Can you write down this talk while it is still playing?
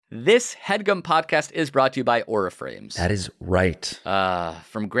This HeadGum podcast is brought to you by Aura Frames. That is right.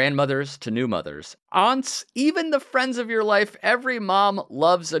 From grandmothers to new mothers, aunts, even the friends of your life, every mom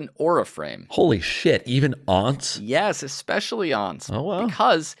loves an Aura frame. Holy shit, even aunts? Yes, especially aunts. Oh, wow.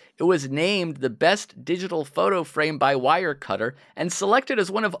 Because it was named the best digital photo frame by Wirecutter and selected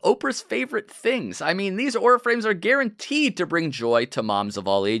as one of Oprah's favorite things. I mean, these Aura frames are guaranteed to bring joy to moms of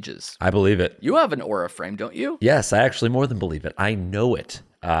all ages. I believe it. You have an Aura frame, don't you? Yes, I actually more than believe it. I know it.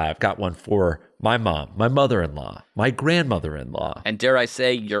 I've got one for my mom, my mother-in-law, my grandmother-in-law. And dare I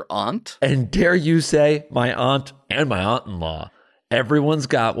say, your aunt? And dare you say, my aunt and my aunt-in-law. Everyone's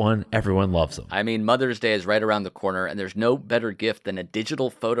got one. Everyone loves them. I mean, Mother's Day is right around the corner, and there's no better gift than a digital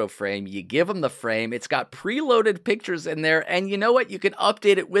photo frame. You give them the frame. It's got preloaded pictures in there, and you know what? You can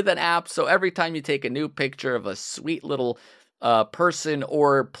update it with an app, so every time you take a new picture of a sweet little person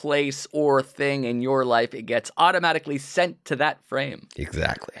or place or thing in your life, it gets automatically sent to that frame.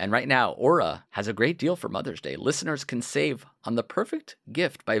 Exactly. And right now, Aura has a great deal for Mother's Day. Listeners can save on the perfect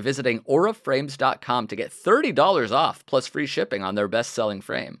gift by visiting auraframes.com to get $30 off plus free shipping on their best-selling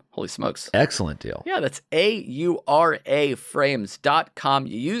frame. Holy smokes. Excellent deal. Yeah, that's auraframes.com.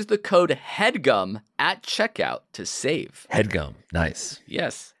 You use the code HEADGUM at checkout to save. HeadGum. Nice.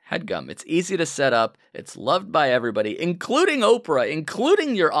 Yes. HeadGum. It's easy to set up. It's loved by everybody, including Oprah,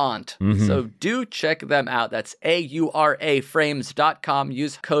 including your aunt. Mm-hmm. So do check them out. That's auraframes.com.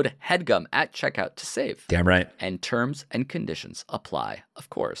 Use code HEADGUM at checkout to save. Damn right. And terms and conditions apply, of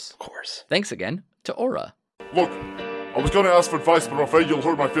course. Of course. Thanks again to Aura. Look, I was gonna ask for advice, but I'm afraid you'll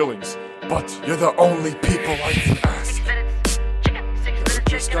hurt my feelings. But you're the only people I can ask. You're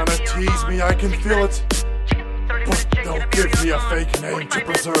just gonna tease me, I can feel it. But don't give me a fake name to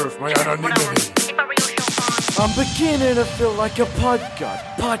preserve my anonymity. I'm beginning to feel like a pod god.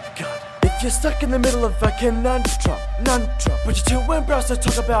 If you're stuck in the middle of a conundrum, but you're too embarrassed to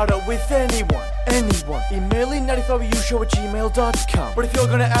talk about it with anyone. Emailing 95ushow@gmail.com. But if you're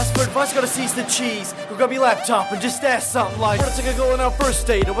gonna ask for advice, gotta seize the cheese. Go grab your laptop and just ask something like, wanna take a girl on our first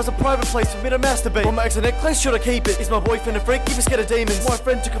date? It was a private place for me to masturbate. Well, my ex a necklace, should I keep it? Is my boyfriend a freak? Even scared of demons. My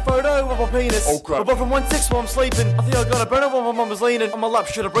friend took a photo of my penis. Oh crap. My boyfriend 1/6 while I'm sleeping. I think I got a boner while my mum was leaning on my lap.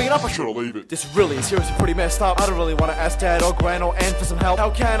 Should I bring it up or Should I leave it? This really is seriously pretty messed up. I don't really want to ask dad or gran or aunt for some help.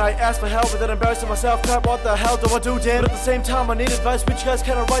 How can I ask for help without embarrassing myself? Crap, what the hell do I do, Dan? But at the same time, I need advice which guys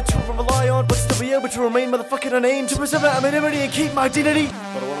can I write to and rely on, but still be able to remain motherfucking unnamed, to preserve my anonymity and keep my dignity.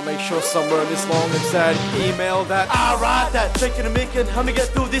 But I want to make sure somewhere in this long and sad email that I write that thinking of making help me get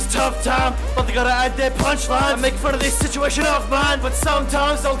through this tough time. But they gotta add their punchline and make fun of this situation of mine. But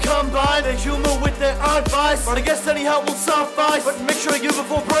sometimes they'll combine their humor with their advice. But I guess any help will suffice. But make sure you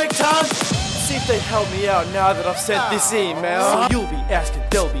before break time. See if they help me out now that I've sent this email. So you'll be asking,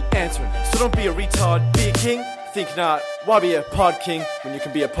 they'll be answering. So don't be a retard, be a king. Think not. Why be a pod king when you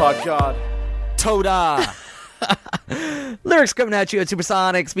can be a pod god? Toda. Lyrics coming at you at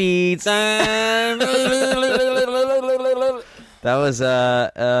supersonic speeds. That was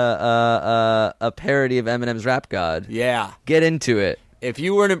a parody of Eminem's Rap God. Yeah. Get into it. If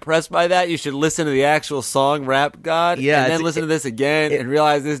you weren't impressed by that, you should listen to the actual song Rap God, Yeah, and then listen to this again and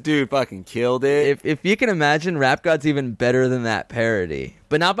realize this dude fucking killed it. If you can imagine, Rap God's even better than that parody.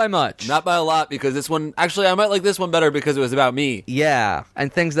 But not by much. Not by a lot, because this one... Actually, I might like this one better because it was about me. Yeah,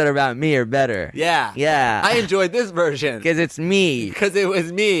 and things that are about me are better. Yeah. Yeah. I enjoyed this version. Because it's me. Because it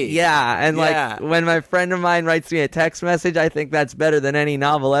was me. Yeah, and Yeah. like when my friend of mine writes me a text message, I think that's better than any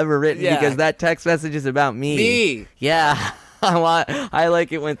novel ever written because that text message is about me. Me. Yeah. I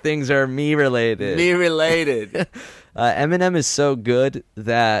like it when things are me related. Me related. Eminem is so good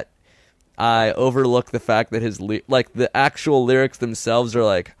that I overlook the fact that his the actual lyrics themselves are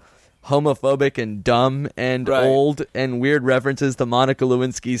like homophobic and dumb and old and weird references to Monica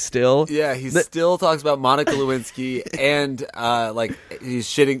Lewinsky still. Yeah, he still talks about Monica Lewinsky and like he's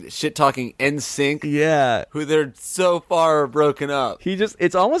shit talking NSYNC. Yeah. Who they're so far broken up.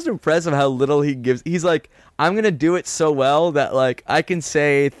 It's almost impressive how little he gives. He's like, I'm going to do it so well that like I can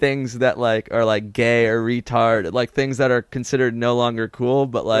say things that like are like gay or retard, like things that are considered no longer cool,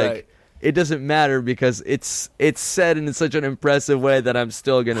 but like it doesn't matter because it's said in such an impressive way that I'm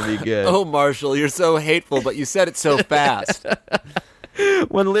still going to be good. Oh, Marshall, you're so hateful, but you said it so fast.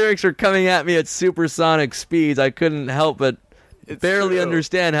 When lyrics are coming at me at supersonic speeds, I couldn't help but barely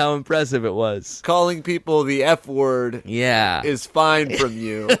understand how impressive it was. Calling people the F word is fine from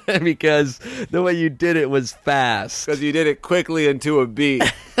you. Because the way you did it was fast. Because you did it quickly and to a beat.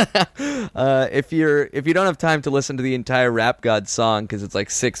 If you don't have time to listen to the entire Rap God song, because it's like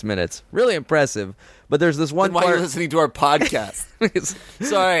 6 minutes, really impressive. But there's this one part... Why are you listening to our podcast?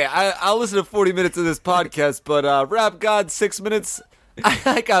 Sorry, I'll listen to 40 minutes of this podcast, but Rap God, 6 minutes...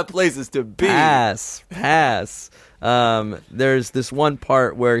 I got places to be. Pass. There's this one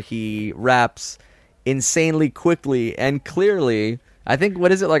part where he raps insanely quickly and clearly. I think,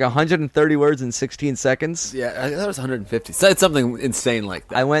 what is it, like 130 words in 16 seconds? Yeah, I thought it was 150. So it's something insane like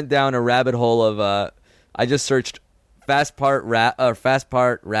that. I went down a rabbit hole of, I just searched fast part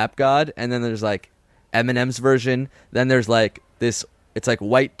rap god, and then there's like Eminem's version. Then there's like this, it's like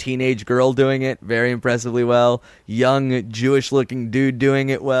white teenage girl doing it very impressively well. Young Jewish looking dude doing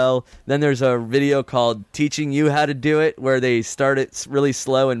it well. Then there's a video called Teaching You How to Do It, where they start it really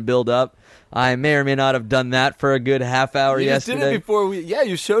slow and build up. I may or may not have done that for a good half hour yesterday. You did it before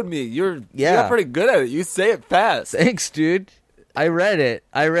you showed me. You're pretty good at it. You say it fast. Thanks, dude. I read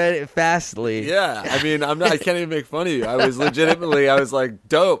it fastly. Yeah. I mean, I can't even make fun of you. I was like,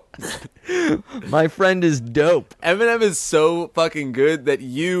 dope. My friend is dope. Eminem is so fucking good that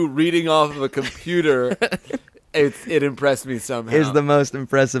you reading off of a computer, it impressed me somehow. Is the most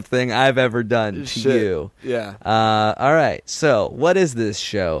impressive thing I've ever done to you. Yeah. All right. So, what is this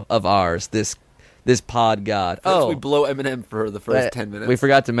show of ours? This pod god. First we blow Eminem for the first 10 minutes. We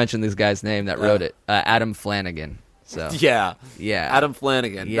forgot to mention this guy's name that wrote it. Adam Flanagan. So yeah. Adam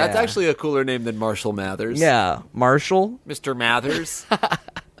Flanagan. Yeah. That's actually a cooler name than Marshall Mathers. Yeah, Marshall. Mr. Mathers.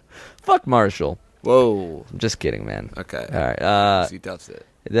 Fuck Marshall. Whoa. I'm just kidding, man. Okay. All right. He does it.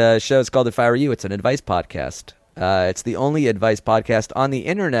 The show is called If I Were You. It's an advice podcast. It's the only advice podcast on the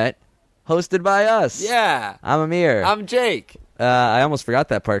internet hosted by us. Yeah. I'm Amir. I'm Jake. I almost forgot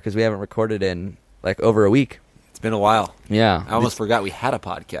that part because we haven't recorded in like over a week. It's been a while. Yeah. I almost forgot we had a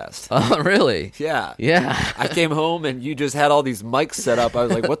podcast. Oh, really? Yeah. Yeah. I came home and you just had all these mics set up. I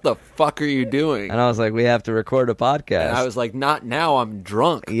was like, what the fuck are you doing? And I was like, we have to record a podcast. And I was like, not now. I'm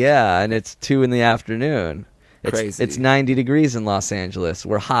drunk. Yeah, and it's 2 p.m. Crazy. It's 90 degrees in Los Angeles.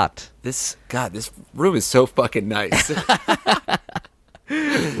 We're hot. This room is so fucking nice.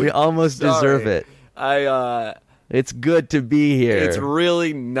 We almost deserve it. It's good to be here. It's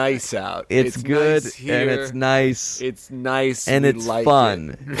really nice out. It's good nice here. and it's nice. It's nice and it's like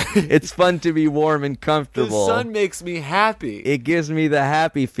fun. It. It's fun to be warm and The comfortable. sun makes me happy. It gives me the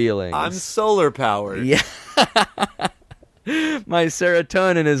happy feelings. I'm solar powered. Yeah. My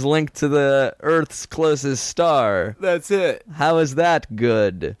serotonin is linked to the Earth's closest star. That's it. How is that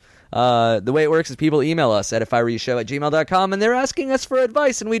good? The way it works is people email us at ifiwereyoushow@gmail.com, and they're asking us for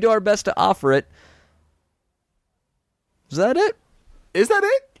advice, and we do our best to offer it. Is that it? Is that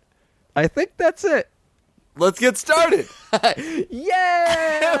it? I think that's it. Let's get started.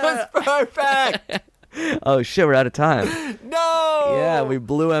 Yeah! It was perfect. Oh, shit, we're out of time. No. Yeah, we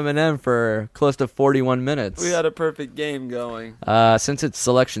blew Eminem for close to 41 minutes. We had a perfect game going. Since it's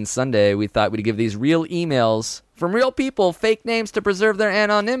Selection Sunday, we thought we'd give these real emails from real people, fake names to preserve their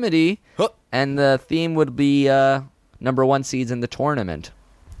anonymity, and the theme would be number 1 seeds in the tournament.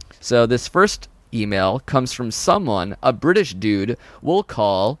 So this first email comes from someone, a British dude, we'll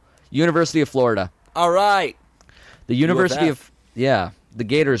call University of Florida. All right. The University of... Yeah, the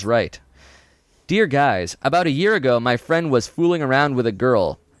Gator's right. Dear guys, about a year ago, my friend was fooling around with a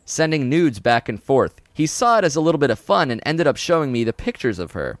girl, sending nudes back and forth. He saw it as a little bit of fun and ended up showing me the pictures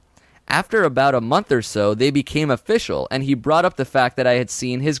of her. After about a month or so, they became official, and he brought up the fact that I had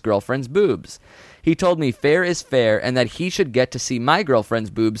seen his girlfriend's boobs. He told me fair is fair and that he should get to see my girlfriend's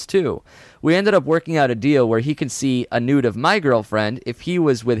boobs too. We ended up working out a deal where he could see a nude of my girlfriend if he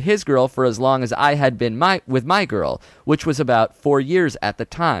was with his girl for as long as I had been with my girl, which was about 4 years at the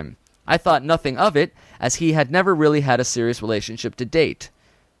time. I thought nothing of it, as he had never really had a serious relationship to date.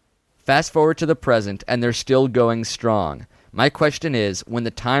 Fast forward to the present, and they're still going strong. My question is, when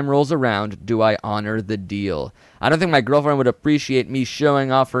the time rolls around, do I honor the deal? I don't think my girlfriend would appreciate me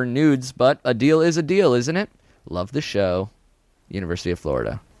showing off her nudes, but a deal is a deal, isn't it? Love the show. University of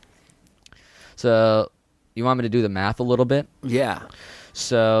Florida. So, you want me to do the math a little bit? Yeah.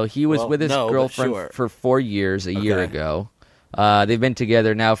 So, he was with his girlfriend for 4 years a year ago. They've been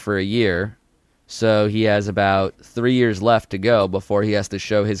together now for a year. So, he has about 3 years left to go before he has to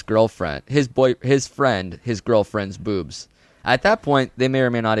show his girlfriend, his friend, his girlfriend's boobs. At that point, they may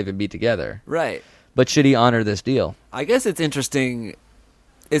or may not even be together. Right. But should he honor this deal? I guess it's interesting.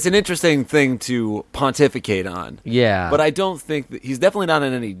 It's an interesting thing to pontificate on. Yeah. But I don't think that he's definitely not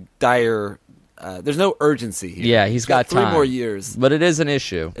in any dire. There's no urgency here. Yeah, he's got time. 3 more years. But it is an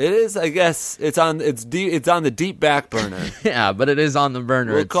issue. It is, I guess. It's on the deep back burner. Yeah, but it is on the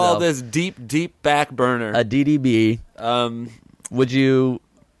burner. We'll call this deep back burner. A DDB. Would you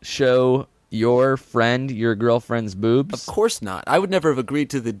show your girlfriend's boobs? Of course not. I would never have agreed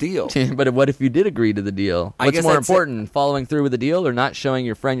to the deal. But what if you did agree to the deal? I What's guess more I'd say- important, following through with the deal or not showing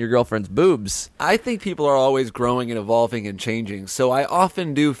your friend your girlfriend's boobs? I think people are always growing and evolving and changing, so I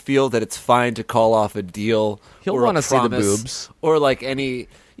often do feel that it's fine to call off a deal. He'll or a wanna see the promise, boobs. or like any.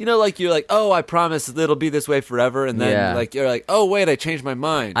 You know, like you're like, oh, I promise it'll be this way forever, and then Yeah. like you're like, oh, wait, I changed my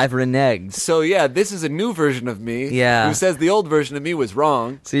mind. I've reneged. So yeah, this is a new version of me. Yeah. Who says the old version of me was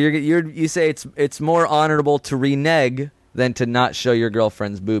wrong? So you say it's more honorable to renege than to not show your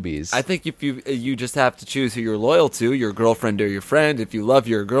girlfriend's boobies. I think if you just have to choose who you're loyal to, your girlfriend or your friend. If you love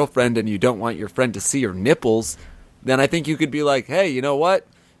your girlfriend and you don't want your friend to see your nipples, then I think you could be like, hey, you know what?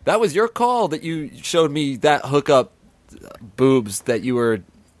 That was your call that you showed me that hookup boobs that you were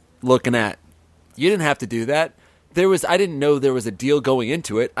looking at. You didn't have to do that. I didn't know there was a deal going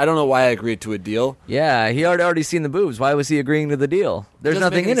into it. I don't know why I agreed to a deal. Yeah, he had already seen the boobs. Why was he agreeing to the deal? There's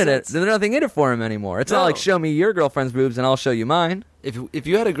Doesn't nothing make in any it. sense. There's nothing in it for him anymore. It's not No. like show me your girlfriend's boobs and I'll show you mine. If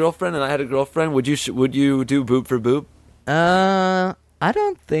you had a girlfriend and I had a girlfriend, would you do boob for boob? I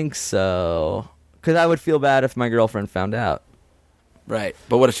don't think so. Because I would feel bad if my girlfriend found out. Right.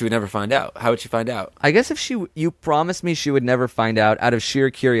 But what if she would never find out? How would she find out? I guess if you promised me she would never find out of sheer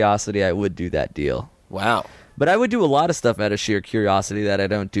curiosity, I would do that deal. Wow. But I would do a lot of stuff out of sheer curiosity that I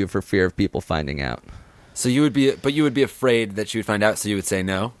don't do for fear of people finding out. So you would be afraid that she would find out, so you would say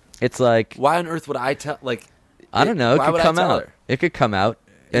no? It's like, Why on earth would I tell, like... I don't know, it why could would I come tell out. her? It could come out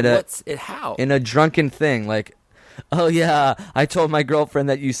How? in a drunken thing, like, oh yeah, I told my girlfriend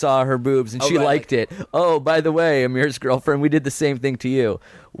that you saw her boobs and Oh, she right, liked it. Oh, by the way, Amir's girlfriend, we did the same thing to you.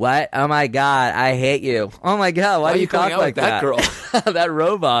 What? Oh my god, I hate you. Oh my god, why do you going talk out like with that girl? that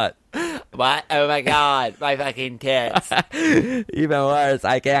robot. What? Oh my god, my fucking tits. Even worse,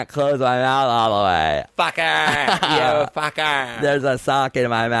 I can't close my mouth all the way. Fucker. You fucker. There's a sock in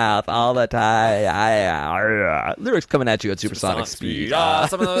my mouth all the time. Lyrics coming at you at supersonic speed.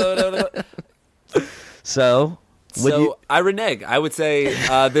 So, I renege. I would say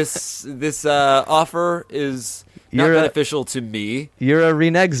this offer is not You're a- beneficial to me. you're a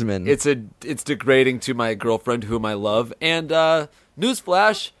renegsman. It's degrading to my girlfriend, whom I love. And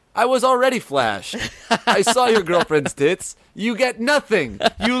newsflash, I was already flashed. I saw your girlfriend's tits. You get nothing.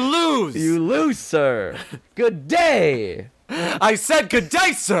 You lose. You lose, sir. Good day. I said good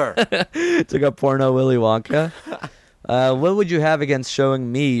day, sir. Took a porno Willy Wonka. What would you have against showing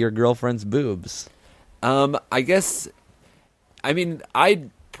me your girlfriend's boobs? I guess. I mean, I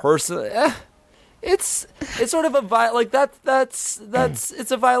personally. It's sort of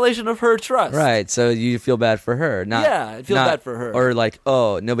it's a violation of her trust. Right, so you feel bad for her. I feel bad for her. Or like,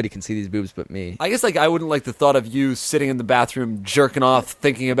 oh, nobody can see these boobs but me. I guess I wouldn't like the thought of you sitting in the bathroom jerking off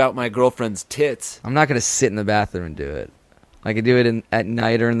thinking about my girlfriend's tits. I'm not going to sit in the bathroom and do it. I could do it at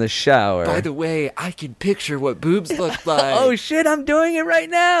night or in the shower. By the way, I can picture what boobs look like. Oh shit, I'm doing it right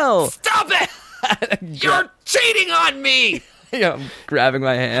now. Stop it! You're cheating on me! Yeah, I'm grabbing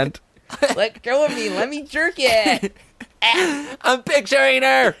my hand. Let go of me. Let me jerk it. I'm picturing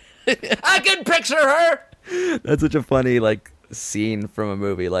her. I can picture her. That's such a funny scene from a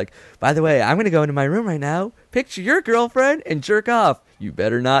movie. Like, by the way, I'm gonna go into my room right now, picture your girlfriend, and jerk off. You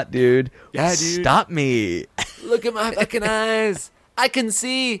better not, dude. Yeah, dude. Stop me. Look at my fucking eyes. I can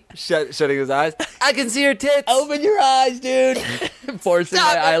see. Shutting his eyes. I can see her tits. Open your eyes, dude. Forcing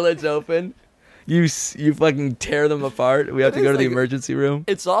Stop my it. eyelids open. You fucking tear them apart. We have to It go is to the like- emergency room.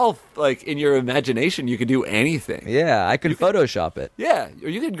 It's all in your imagination. You could do anything. Yeah, I could Photoshop it. Yeah, or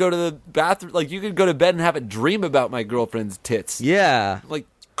you could go to the bathroom. Like you could go to bed and have a dream about my girlfriend's tits. Yeah. Like,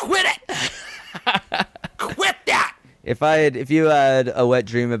 quit it. Quit that. If you had a wet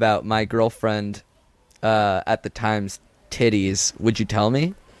dream about my girlfriend at the time's titties, would you tell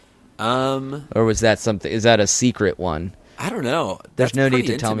me? Or was that something? Is that a secret one? I don't know. There's That's no need pretty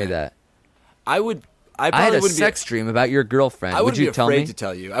to tell me intimate. that. I I had probably a wouldn't sex dream about your girlfriend. I Would wouldn't you be tell afraid me? to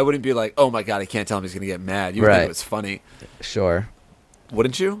tell you. I wouldn't be like, oh my god, I can't tell him. He's gonna get mad. You would Right. think it was funny, Sure.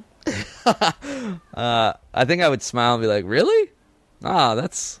 wouldn't you? I think I would smile and be like, really?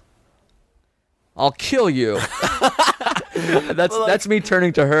 That's... I'll kill you. That's me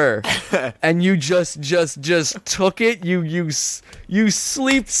turning to her. And you just took it. You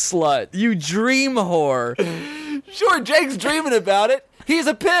sleep slut. You dream whore. Sure, Jake's dreaming about it. He's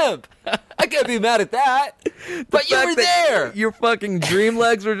a pimp. I can't be mad at that. But you fact were that there. Your fucking dream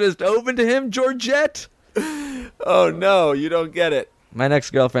legs were just open to him, Georgette. Oh no, you don't get it. My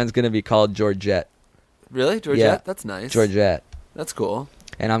next girlfriend's going to be called Georgette. Really, Georgette? Yeah. That's nice. Georgette. That's cool.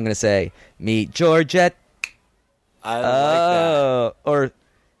 And I'm going to say, meet Georgette. I like that. Or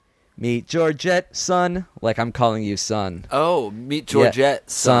Meet Georgette, son. Like I'm calling you son. Oh, meet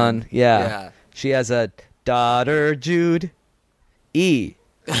Georgette, son. Yeah. She has a daughter, Jude. E.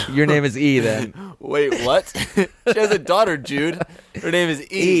 Your name is E then. Wait, what? She has a daughter, Jude. Her name is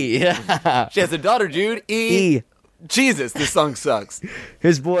E. Yeah. She has a daughter, Jude. E. E. Jesus, this song sucks.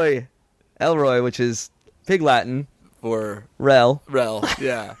 His boy, Elroy, which is Pig Latin For Rel. Rel,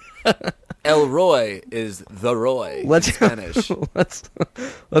 yeah. Elroy is the Roy in Spanish.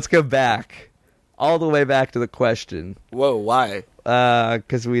 let's go back, all the way back to the question. Whoa, why?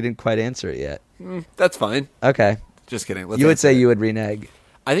 Because we didn't quite answer it yet. That's fine. Okay. Just kidding. You would say you would renege.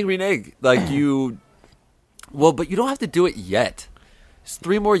 I think renege. Like you... Well, but you don't have to do it yet. It's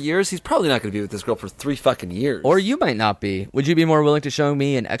 3 more years. He's probably not going to be with this girl for 3 fucking years. Or you might not be. Would you be more willing to show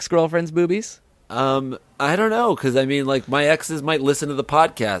me an ex-girlfriend's boobies? I don't know, because I mean, like, my exes might listen to the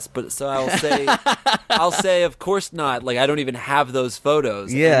podcast, but so I'll say, of course not. Like, I don't even have those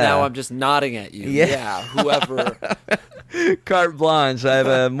photos. Yeah. And now I'm just nodding at you. Yeah. Whoever. Carte blanche. I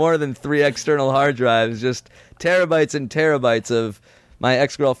have more than 3 external hard drives, just terabytes and terabytes of my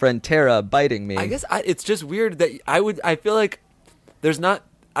ex-girlfriend Tara biting me. I guess it's just weird that I feel like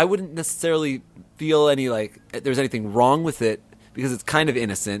I wouldn't necessarily feel there's anything wrong with it because it's kind of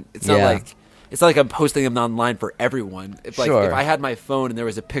innocent. It's not like I'm posting them online for everyone. If I had my phone and there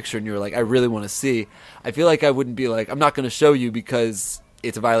was a picture and you were like, I really want to see, I feel like I wouldn't be like, I'm not going to show you because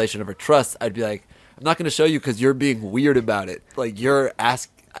it's a violation of our trust. I'd be like, I'm not going to show you because you're being weird about it. Like you're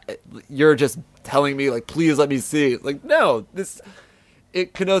just telling me like, please let me see. Like, no,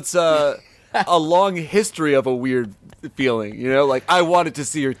 it connotes a long history of a weird feeling, you know? Like, I wanted to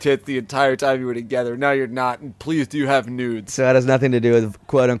see your tits the entire time you were together. Now you're not, and please do you have nudes. So that has nothing to do with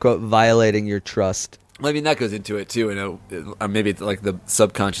quote-unquote violating your trust. I mean, that goes into it, too. Maybe it's like the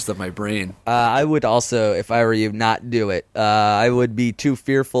subconscious of my brain. I would also, if I were you, not do it. I would be too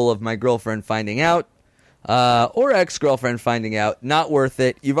fearful of my girlfriend finding out, or ex-girlfriend finding out. Not worth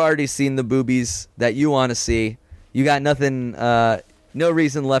it. You've already seen the boobies that you want to see. You got nothing... no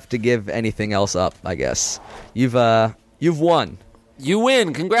reason left to give anything else up, I guess. You've won. You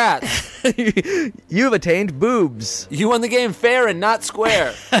win. Congrats. You've attained boobs. You won the game fair and not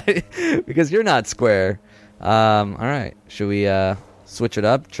square. Because you're not square. All right. Should we switch it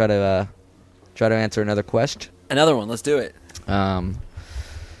up? Try to answer another question? Another one. Let's do it.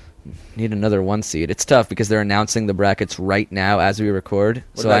 Need another 1 seed. It's tough because they're announcing the brackets right now as we record.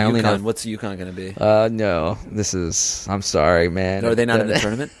 What so about I only UConn? know. What's UConn going to be? No. I'm sorry, man. Are they not in the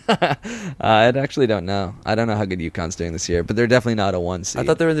tournament? I actually don't know. I don't know how good UConn's doing this year, but they're definitely not a 1 seed. I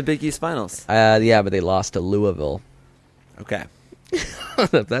thought they were in the Big East Finals. Yeah, but they lost to Louisville. Okay.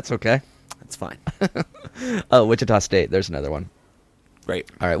 That's okay. That's fine. Oh, Wichita State. There's another one. Great.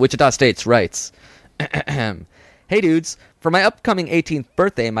 All right. Wichita State's writes, hey, dudes. For my upcoming 18th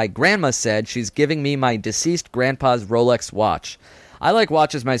birthday, my grandma said she's giving me my deceased grandpa's Rolex watch. I like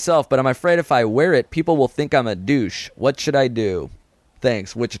watches myself, but I'm afraid if I wear it, people will think I'm a douche. What should I do?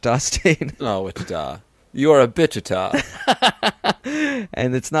 Thanks, Wichita State. Oh, Wichita. You are a bitchita.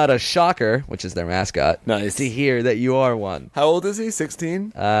 And it's not a shocker, which is their mascot, nice, to hear that you are one. How old is he?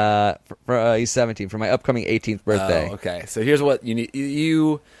 16? He's 17 for my upcoming 18th birthday. Oh, okay. So here's what you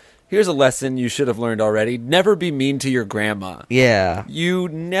need. Here's a lesson you should have learned already. Never be mean to your grandma. Yeah. You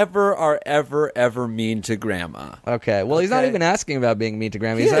never are ever mean to grandma. Okay. Well, he's not even asking about being mean to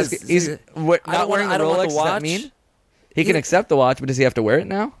grandma. He's not wearing the Rolex. Does that mean? He can accept the watch, but does he have to wear it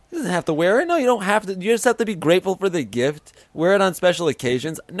now? He doesn't have to wear it. No, you don't have to. You just have to be grateful for the gift. Wear it on special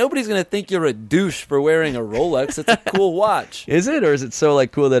occasions. Nobody's going to think you're a douche for wearing a Rolex. It's a cool watch. Is it? Or is it so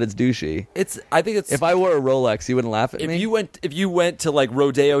cool that it's douchey? I think it's... If I wore a Rolex, you wouldn't laugh at me? If you went to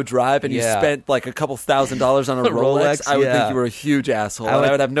Rodeo Drive and you spent a couple $1,000s on a Rolex, I would think you were a huge asshole.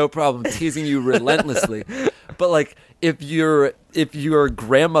 I would have no problem teasing you relentlessly. But if your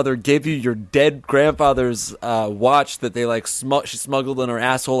grandmother gave you your dead grandfather's watch that they she smuggled in her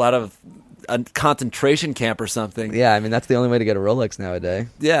asshole out of a concentration camp or something. Yeah, I mean that's the only way to get a Rolex nowadays.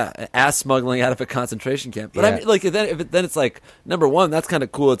 Yeah, ass smuggling out of a concentration camp. But I mean, then it's number one, that's kind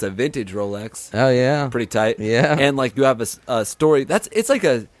of cool. It's a vintage Rolex. Oh yeah, pretty tight. Yeah, and you have a story.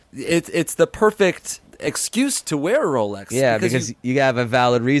 It's the perfect excuse to wear a Rolex. Yeah, because you have a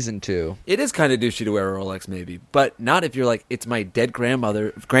valid reason to. It is kind of douchey to wear a Rolex, maybe, but not if you're it's my dead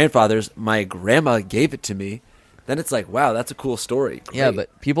grandfather's. My grandma gave it to me. Then it's wow, that's a cool story. Great. Yeah,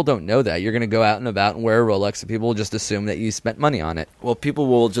 but people don't know that. You're going to go out and about and wear a Rolex, and people will just assume that you spent money on it. Well, people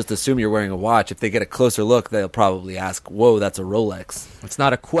will just assume you're wearing a watch. If they get a closer look, they'll probably ask, whoa, that's a Rolex. It's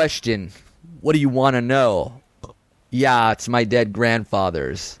not a question. What do you want to know? Yeah, it's my dead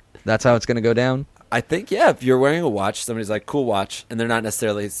grandfather's. That's how it's going to go down? I think, yeah, if you're wearing a watch, somebody's like, cool watch, and they're not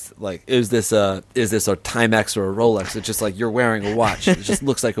necessarily like, is this a Timex or a Rolex? It's just like, you're wearing a watch. It just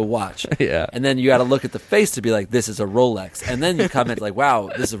looks like a watch. Yeah. And then you got to look at the face to be like, this is a Rolex. And then you comment like, wow,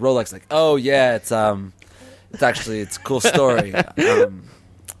 this is a Rolex. Like, oh yeah, it's a cool story.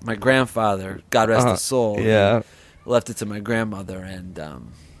 My grandfather, God rest his soul, Yeah. left it to my grandmother, and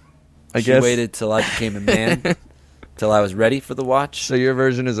I she guess waited till I became a man, till I was ready for the watch. so. Your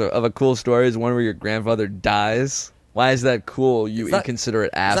version of a cool story is one where your grandfather dies. Why is that cool? You not-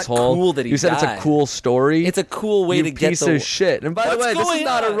 inconsiderate not asshole. cool that he you said it's died. a cool story. It's a cool way you to get piece the of shit. And by the What's way, this is going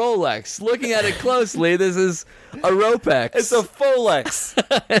not a on? Rolex. Looking at it closely, this is a Ropex. It's a Folex.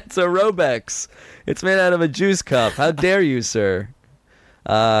 It's a Robex. It's made out of a juice cup. How dare you, sir?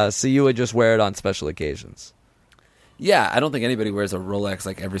 So you would just wear it on special occasions. Yeah, I don't think anybody wears a Rolex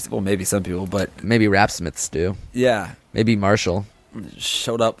like every. Well, maybe some people, but Maybe rapsmiths do. yeah, Maybe Marshall.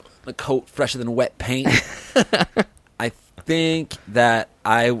 showed up a coat fresher than wet paint. I think that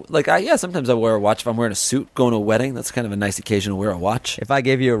sometimes I wear a watch if I'm wearing a suit going to a wedding. That's kind of a nice occasion to wear a watch. If I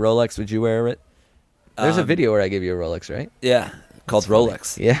gave you a Rolex, would you wear it? There's a video where I gave you a Rolex, right? Yeah, called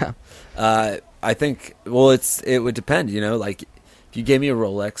Rolex. Yeah. I think. Well, it would depend. Like if you gave me a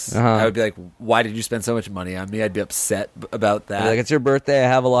Rolex, I would be like, "Why did you spend so much money on me?" I'd be upset about that. Like, it's your birthday. I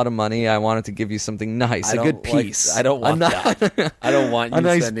have a lot of money. I wanted to give you something nice, I a don't good like- piece. I don't want that. I don't want you a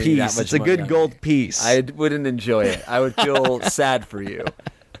nice spending piece. that much It's a money good on gold me. piece. I wouldn't enjoy it. I would feel sad for you.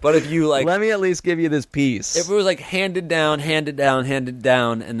 But if you like, Let me at least give you this piece. if it was like handed down,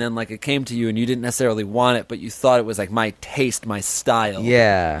 and then like it came to you and you didn't necessarily want it, but you thought it was like my taste, my style.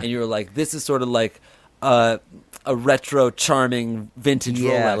 Yeah. And you were like, this is sort of like a retro, charming vintage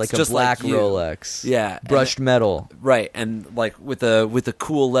Rolex. Yeah, like a just black you. Rolex. Yeah. Brushed metal. Right, and like with a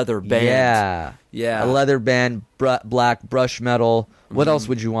cool leather band. Yeah. Yeah. A leather band, black brush metal. What else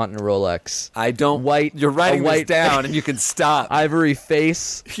would you want in a Rolex? I don't. White- You're writing a white- this down, and you can stop. Ivory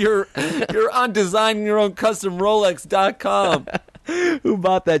face. You're on designing your own custom Rolex.com. Who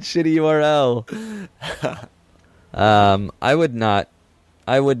bought that shitty URL? I would not.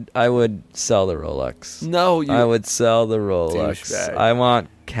 I would sell the Rolex. No, I would sell the Rolex. Douchebag. I want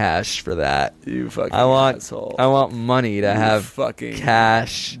cash for that. You fucking I want asshole. I want money to have fucking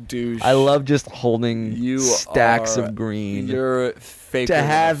cash. douche. I love just holding You stacks are- of green. You're fake. To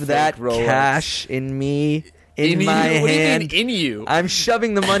have that cash in me, in my What do you hand. mean in you? I'm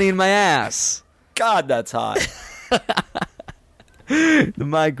shoving the money in my ass. God, that's hot.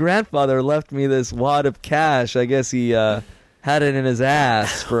 My grandfather left me this wad of cash. I guess he had it in his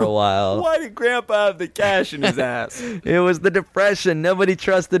ass for a while. Why did Grandpa have the cash in his ass? It was the Depression. Nobody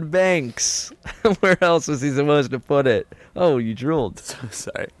trusted banks. Where else was he supposed to put it? Oh, you drooled.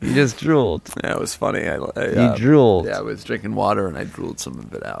 Sorry. You just drooled. Yeah, it was funny. You drooled. Yeah, I was drinking water and I drooled some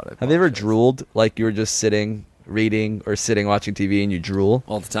of it out. Have you ever drooled? Like you were just sitting, reading, or sitting watching TV and you drool?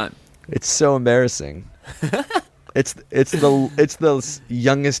 All the time. It's so embarrassing. It's the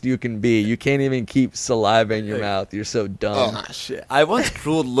youngest you can be. You can't even keep saliva in your mouth. You're so dumb. Oh, shit. I once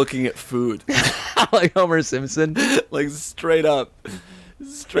drooled looking at food. Like Homer Simpson. Like straight up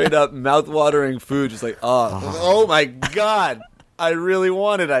mouth-watering food. Just like, oh my God. I really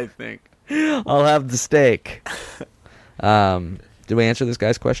want it, I think. I'll have the steak. Did we answer this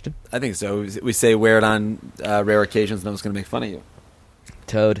guy's question? I think so. We say wear it on rare occasions, no one's going to make fun of you.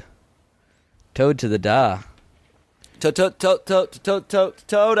 Toad to the da.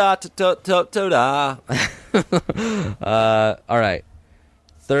 All right.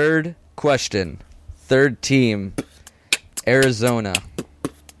 Third question. Third team. Arizona.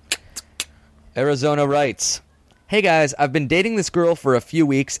 Arizona writes, "Hey guys, I've been dating this girl for a few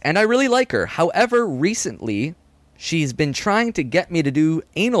weeks and I really like her. However, recently she's been trying to get me to do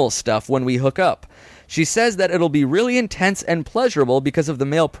anal stuff when we hook up. She says that it'll be really intense and pleasurable because of the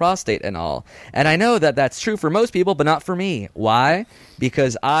male prostate and all. And I know that that's true for most people, but not for me. Why?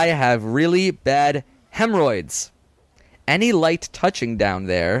 Because I have really bad hemorrhoids. Any light touching down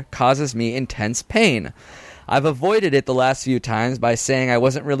there causes me intense pain. I've avoided it the last few times by saying I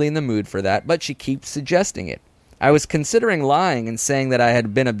wasn't really in the mood for that, but she keeps suggesting it. I was considering lying and saying that I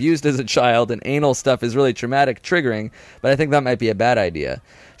had been abused as a child and anal stuff is really traumatic triggering, but I think that might be a bad idea.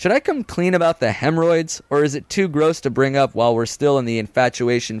 Should I come clean about the hemorrhoids, or is it too gross to bring up while we're still in the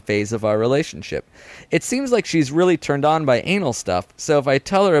infatuation phase of our relationship? It seems like she's really turned on by anal stuff, so if I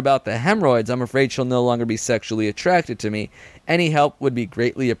tell her about the hemorrhoids, I'm afraid she'll no longer be sexually attracted to me. Any help would be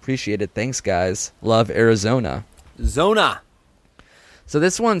greatly appreciated. Thanks, guys. Love, Arizona." Zona. So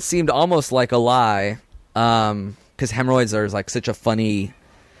this one seemed almost like a lie, because hemorrhoids are like such a funny.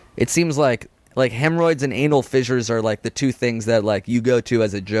 It seems like like hemorrhoids and anal fissures are like the two things that like you go to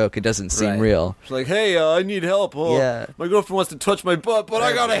as a joke. It doesn't seem real. It's like, hey, I need help. Oh, Yeah. My girlfriend wants to touch my butt, but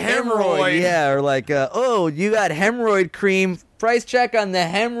I got a hemorrhoid. Yeah, or like, oh, you got hemorrhoid cream. Price check on the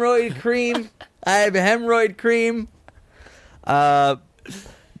hemorrhoid cream. I have hemorrhoid cream. But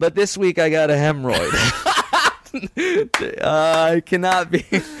this week I got a hemorrhoid. I cannot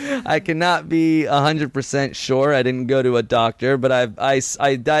be 100% sure. I didn't go to a doctor, but I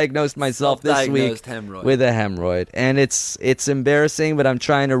diagnosed myself this week hemorrhoid. with a hemorrhoid, and it's embarrassing. But I'm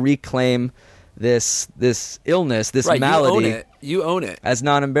trying to reclaim this illness, this malady. You own it. As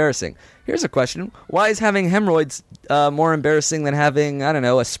non-embarrassing. Here's a question: why is having hemorrhoids more embarrassing than having, I don't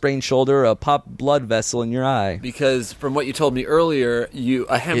know, a sprained shoulder, or a popped blood vessel in your eye? Because from what you told me earlier,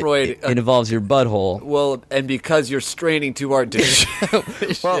 a hemorrhoid it involves your butthole. Well, and because you're straining too hard to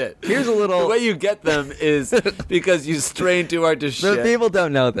shit. Well, here's a little. The way you get them is because you strain too hard to shit. But people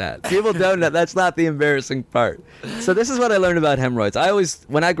don't know that. People don't know. That's not the embarrassing part. So this is what I learned about hemorrhoids. I always,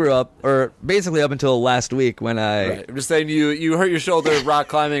 when I grew up, or basically up until last week, when Right. I'm just saying you hurt your shoulder rock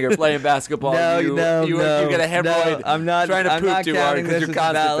climbing or playing basketball. You get a hemorrhoid. No, I'm not. Trying to I'm poop not too hard counting because this you're as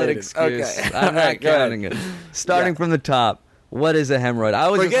a valid constipated. excuse. Okay. I'm not counting it. Starting from the top. What is a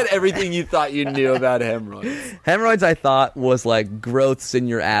hemorrhoid? Forget everything you thought you knew about hemorrhoids. Hemorrhoids, I thought, was like growths in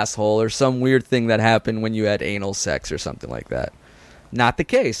your asshole or some weird thing that happened when you had anal sex or something like that. Not the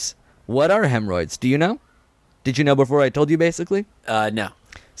case. What are hemorrhoids? Do you know? Did you know before I told you, basically? No.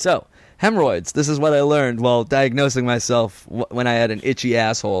 So, hemorrhoids. This is what I learned while diagnosing myself when I had an itchy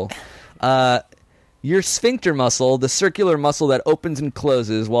asshole. Your sphincter muscle, the circular muscle that opens and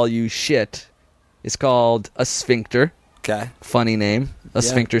closes while you shit, is called a sphincter. Okay. Funny name. A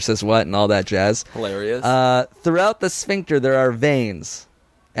sphincter says what and all that jazz. Hilarious. Throughout the sphincter, there are veins.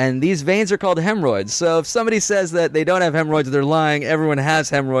 And these veins are called hemorrhoids. So if somebody says that they don't have hemorrhoids, they're lying. Everyone has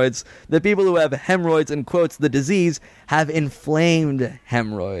hemorrhoids. The people who have hemorrhoids, in quotes, the disease, have inflamed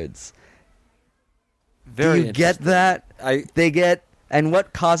hemorrhoids. Very Do you get that? And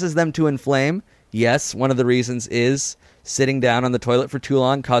what causes them to inflame? Yes, one of the reasons is sitting down on the toilet for too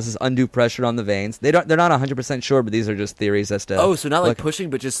long causes undue pressure on the veins. They're not 100% sure, but these are just theories as to... Oh, so not like pushing,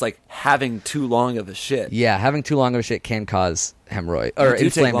 but just like having too long of a shit. Yeah, having too long of a shit can cause hemorrhoid or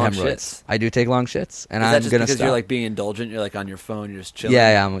inflamed hemorrhoids. Shits? I do take long shits, and I'm going to because stop. you're like being indulgent? You're like on your phone, you're just chilling?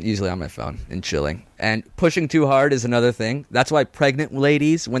 Yeah, I'm usually on my phone and chilling. And pushing too hard is another thing. That's why pregnant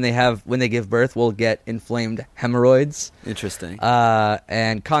ladies, when they give birth, will get inflamed hemorrhoids. Interesting.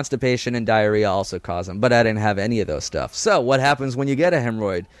 And constipation and diarrhea also cause them. But I didn't have any of those stuff. So what happens when you get a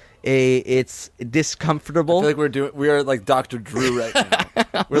hemorrhoid? It's discomfortable. I feel like we are like Dr. Drew right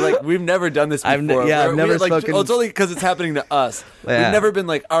now. We've never done this before. I've never spoken. It's only because it's happening to us. Yeah. We've never been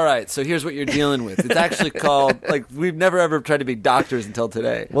like, all right, so here's what you're dealing with. It's actually called, like, we've never ever tried to be doctors until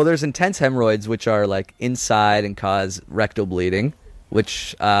today. Well, there's intense hemorrhoids, which are like inside and cause rectal bleeding,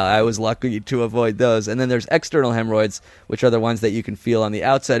 which I was lucky to avoid those. And then there's external hemorrhoids, which are the ones that you can feel on the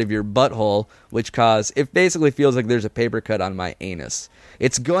outside of your butthole, which cause, it basically feels like there's a paper cut on my anus.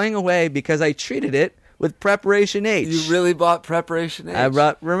 It's going away because I treated it with Preparation H. You really bought Preparation H? I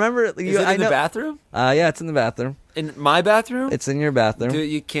brought, remember? Is it in the bathroom? Yeah, it's in the bathroom. In my bathroom? It's in your bathroom. Dude,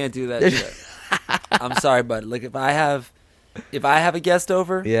 you can't do that shit. I'm sorry, bud. Like, if I have a guest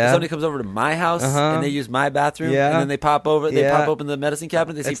over, if somebody comes over to my house and they use my bathroom, and then they pop open the medicine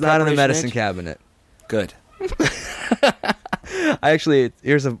cabinet, they see it's not in the medicine H. cabinet. Good.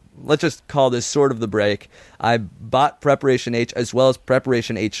 Let's just call this sort of the break. I bought Preparation H as well as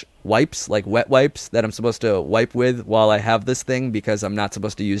Preparation H wipes, like wet wipes that I'm supposed to wipe with while I have this thing, because I'm not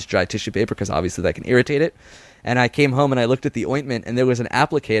supposed to use dry tissue paper because obviously that can irritate it. And I came home and I looked at the ointment, and there was an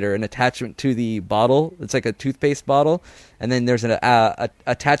applicator, an attachment to the bottle. It's like a toothpaste bottle. And then there's an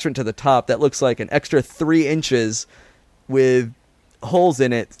attachment to the top that looks like an extra 3 inches with holes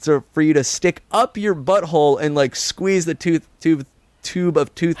in it, so for you to stick up your butthole and like squeeze the tube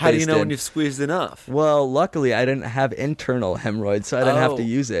of toothpaste. How do you know when you've squeezed enough? Well, luckily I didn't have internal hemorrhoids, so I didn't have to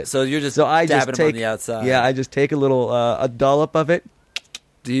use it. So you're just dabbing them on the outside. Yeah, I just take a little a dollop of it.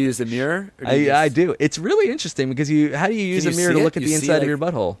 Do you use a mirror? I do. It's really interesting because how do you use a mirror to look at the inside of your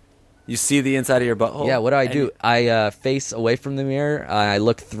butthole? You see the inside of your butthole? Yeah, what do? I face away from the mirror. I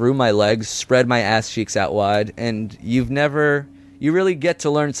look through my legs, spread my ass cheeks out wide, and you really get to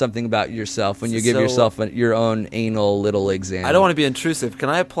learn something about yourself when you give yourself your own anal little exam. I don't want to be intrusive. Can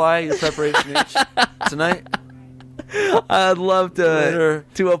I apply your Preparation H tonight? I'd love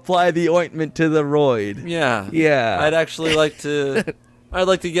to apply the ointment to the roid. Yeah. Yeah. I'd actually like to... I'd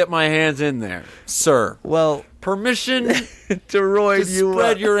like to get my hands in there, sir. Well... Permission to roid to you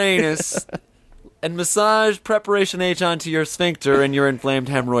spread your anus and massage preparation H onto your sphincter and your inflamed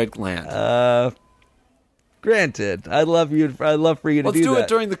hemorrhoid gland. Granted, I'd love for you to Let's do do that. it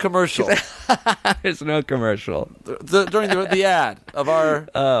during the commercial. There's no commercial. During the ad of our.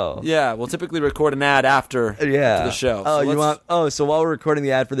 Oh. Yeah, we'll typically record an ad after the show. Oh, So so while we're recording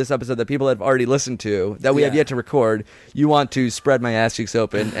the ad for this episode that people have already listened to, that we have Yeah. yet to record, you want to spread my ass cheeks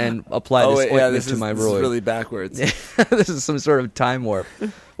open and apply this ointment to my this roid. is really backwards. This is some sort of time warp.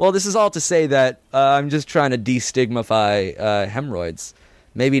 Well, this is all to say that I'm just trying to destigmify hemorrhoids.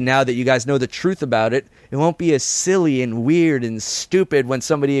 Maybe now that you guys know the truth about it, it won't be as silly and weird and stupid when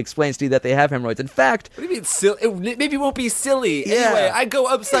somebody explains to you that they have hemorrhoids. In fact, What do you mean silly? Maybe it won't be silly. Yeah. Anyway, I go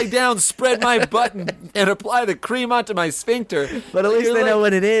upside down, spread my butt, and apply the cream onto my sphincter. but at least You're they know like-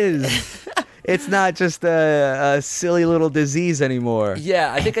 what it is. It's not just a silly little disease anymore.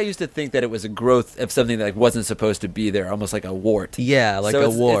 Yeah, I think I used to think that it was a growth of something that wasn't supposed to be there, almost like a wart. Yeah, like So a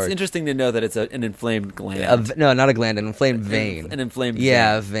it's wart. interesting to know that it's an inflamed gland. No, not a gland, an inflamed vein. An inflamed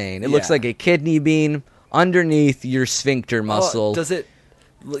Yeah, vein. a vein. It Yeah. looks like a kidney bean underneath your sphincter muscle. Oh, does it?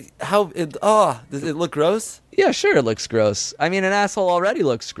 Does it look gross? Yeah, sure, it looks gross. I mean, an asshole already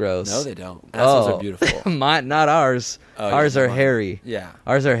looks gross. No, they don't. Assholes Oh. are beautiful. Not ours. Oh, yeah, ours are mine. hairy. Yeah.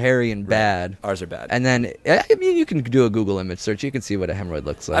 Ours are hairy and bad. Ours are bad. And then, I mean, you can do a Google image search. You can see what a hemorrhoid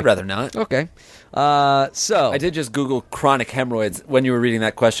looks like. I'd rather not. Okay. So I did just Google chronic hemorrhoids when you were reading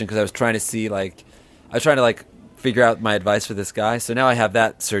that question because I was trying to see figure out my advice for this guy. So now I have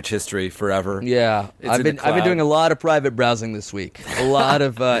that search history forever. Yeah, It's I've in the been cloud. doing a lot of private browsing this week. A lot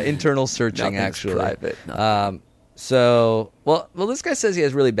of internal searching, Nothing's actually. private, Well, this guy says he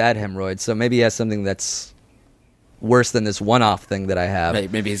has really bad hemorrhoids, so maybe he has something that's worse than this one-off thing that I have.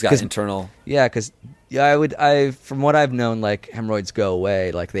 Maybe he's got 'Cause- internal. Yeah, because from what I've known, like hemorrhoids go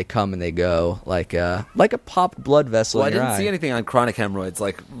away, like they come and they go, like a popped blood vessel. Well, I in your didn't see eye. anything on chronic hemorrhoids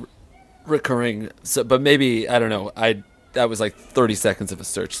like recurring. So, but maybe I don't know. That was like 30 seconds of a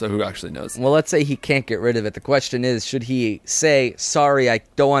search. So who actually knows? Well, let's say he can't get rid of it. The question is, should he say, sorry, I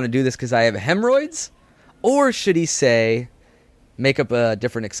don't want to do this because I have hemorrhoids? Or should he say, make up a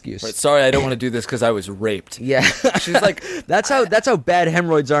different excuse? Right, sorry, I don't want to do this because I was raped. Yeah. She's like, that's how bad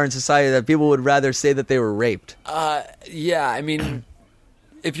hemorrhoids are in society, that people would rather say that they were raped. yeah. I mean,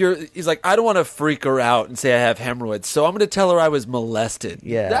 he's like, I don't want to freak her out and say I have hemorrhoids, so I'm going to tell her I was molested.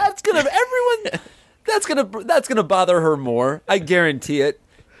 Yeah. That's gonna bother her more. I guarantee it.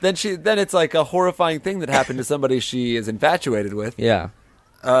 Then it's like a horrifying thing that happened to somebody she is infatuated with. Yeah.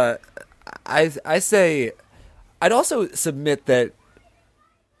 I say, I'd also submit that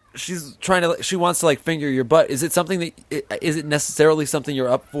she wants to like finger your butt. Is it necessarily something you're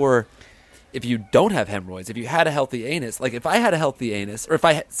up for if you don't have hemorrhoids? If you had a healthy anus, like if I had a healthy anus, or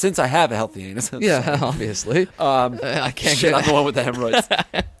since I have a healthy anus, Yeah, obviously. I can't get. I'm the one with the hemorrhoids.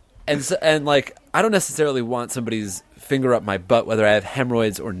 and like I don't necessarily want somebody's finger up my butt whether I have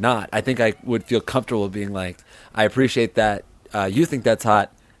hemorrhoids or not. I think I would feel comfortable being like, I appreciate that. You think that's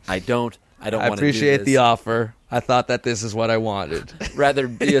hot. I don't. I don't I want to do appreciate this. the offer. I thought that this is what I wanted. Rather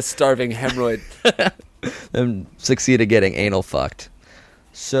be a starving hemorrhoid. And succeed at getting anal fucked.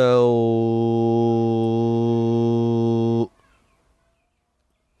 So,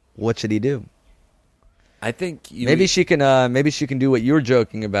 what should he do? I think Maybe she can do what you were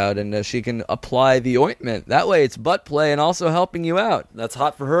joking about, and she can apply the ointment. That way, it's butt play and also helping you out. that's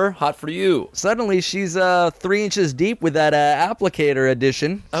hot for her, hot for you. Suddenly, she's 3 inches deep with that applicator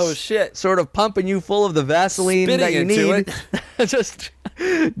edition. Oh shit! Sort of pumping you full of the Vaseline Spitting that you into need. Just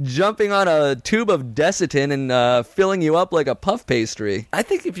jumping on a tube of Desitin and filling you up like a puff pastry. I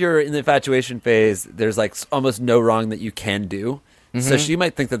think if you're in the infatuation phase, there's like almost no wrong that you can do. So she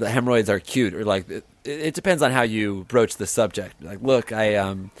might think that the hemorrhoids are cute, or like it depends on how you broach the subject. Like, look, I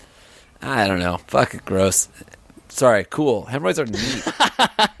don't know, fuck it, gross. Sorry, cool. Hemorrhoids are neat.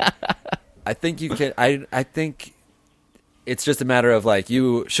 I think you can. I think it's just a matter of like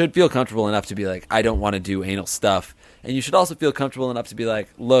you should feel comfortable enough to be like, I don't want to do anal stuff, and you should also feel comfortable enough to be like,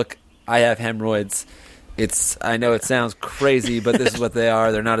 look, I have hemorrhoids. I know it sounds crazy, but this is what they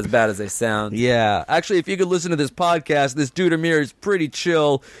are. They're not as bad as they sound. Yeah. Actually, if you could listen to this podcast, this dude Amir is pretty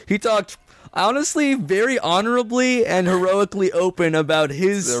chill. He talked, honestly, very honorably and heroically open about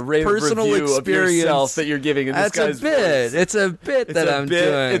his The rave personal review of experience. yourself that you're giving in this That's guy's a bit. voice. It's a bit It's that a I'm bit.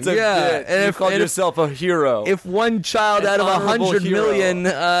 doing. It's a yeah. bit. And You if, called and yourself a hero. if one child An out of honorable 100 hero.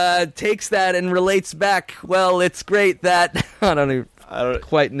 million takes that and relates back, well, it's great that I don't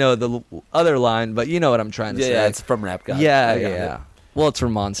quite know the other line, but you know what I'm trying to say. Yeah, it's from Rap God. Yeah, I got yeah. it. Well, it's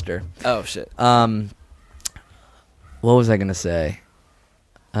from Monster. Oh shit. What was I gonna say?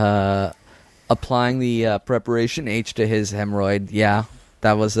 Applying the preparation H to his hemorrhoid. Yeah,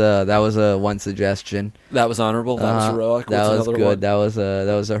 That was a one suggestion. That was honorable. That was heroic. That What's was another good. one?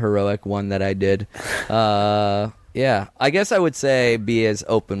 That was a heroic one that I did. Yeah, I guess I would say be as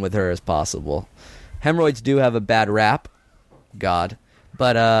open with her as possible. Hemorrhoids do have a bad rap, God,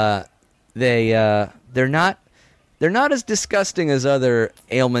 but they're not as disgusting as other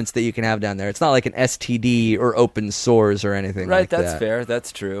ailments that you can have down there. It's not like an STD or open sores or anything Right, like that. that's fair.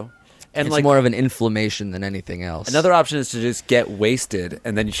 That's true. And It's like more of an inflammation than anything else. another option is to just get wasted,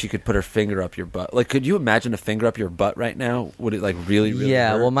 and then she could put her finger up your butt. Like, could you imagine a finger up your butt right now? Would it like really, really?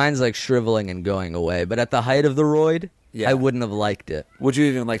 Yeah, hurt? well, mine's like shriveling and going away. But at the height of the roid, Yeah. I wouldn't have liked it. Would you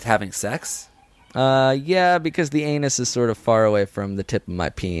even like having sex? Yeah, because the anus is sort of far away from the tip of my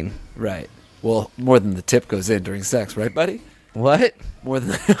peen. Right. Well, more than the tip goes in during sex, right, buddy? What? More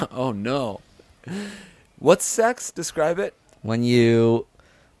than. Oh no. What's sex? Describe it. When you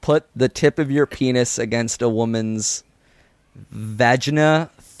put the tip of your penis against a woman's vagina,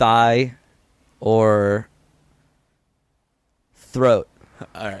 thigh, or throat.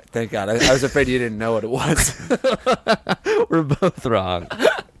 All right. Thank God. I was afraid you didn't know what it was. We're both wrong.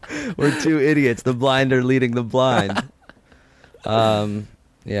 We're two idiots. The blind are leading the blind.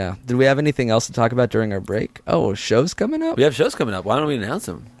 Yeah. Did we have anything else to talk about during our break? Oh, shows coming up? We have shows coming up. Why don't we announce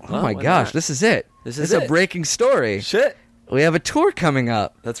them? Oh my gosh, this is it. This This is is it. a breaking story. Shit. We have a tour coming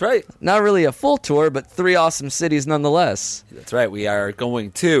up. That's right. Not really a full tour, but 3 awesome cities nonetheless. That's right. We are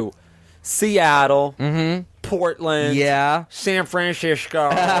going to Seattle, Portland, Yeah. San Francisco.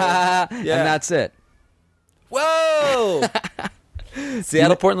 And that's it. Whoa!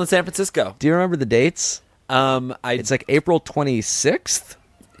 Seattle, Portland, San Francisco. Do you remember the dates? It's It's like April 26th.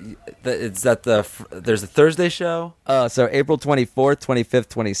 there's a Thursday show. So April 24th, 25th,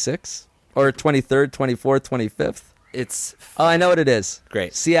 26th. Or 23rd, 24th, 25th. It's Oh, I know what it is.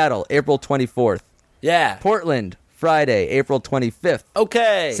 Great. Seattle, April 24th. yeah. Portland, Friday, April 25th.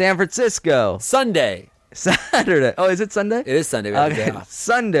 Okay. San Francisco, Sunday. Saturday. Oh, is it Sunday? It is Sunday. We have a day Okay, off.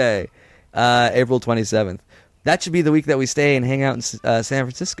 Sunday, April 27th. That should be the week that we stay and hang out in San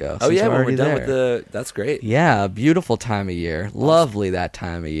Francisco. Oh since yeah, when already we're done there. with that's great. Yeah, beautiful time of year. Lovely that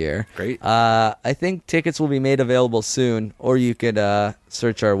time of year. Great. I think tickets will be made available soon, or you could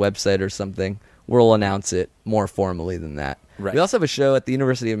search our website or something. We'll announce it more formally than that. Right. We also have a show at the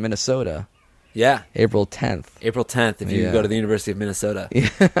University of Minnesota, Yeah. April 10th. April 10th, if you Yeah. go to the University of Minnesota.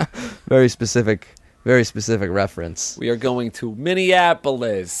 Very specific reference. We are going to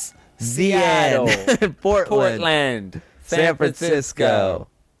Minneapolis, The end. Seattle, Portland, San Francisco.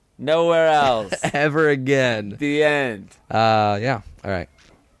 Nowhere else. Ever again. The end. Yeah. All right.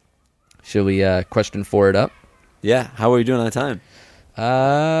 Should we question 4 it up? Yeah. How are we doing on time?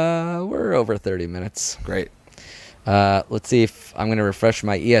 We're over 30 minutes. Great. Let's see if I'm going to refresh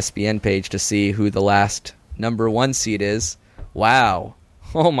my ESPN page to see who the last number 1 seed is. Wow.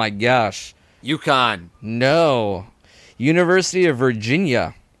 Oh my gosh. UConn, No. University of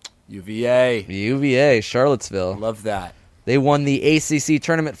Virginia. UVA. UVA, Charlottesville. Love that. They won the ACC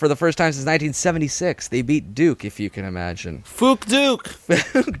tournament for the first time since 1976. They beat Duke, if you can imagine. Fook Duke.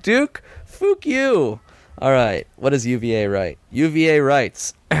 Duke, fook you. All right, what does UVA write? UVA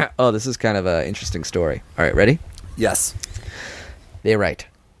writes, oh, this is kind of an interesting story. All right, ready? Yes. They write,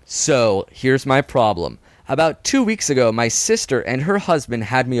 so here's my problem. About 2 weeks ago, my sister and her husband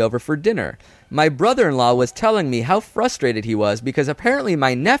had me over for dinner. My brother-in-law was telling me how frustrated he was because apparently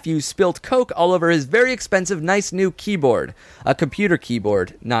my nephew spilt Coke all over his very expensive, nice new keyboard. A computer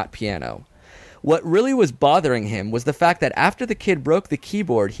keyboard, not piano. What really was bothering him was the fact that after the kid broke the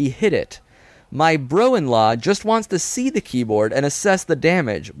keyboard, he hid it. My bro-in-law just wants to see the keyboard and assess the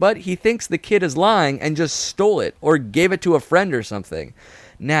damage, but he thinks the kid is lying and just stole it or gave it to a friend or something.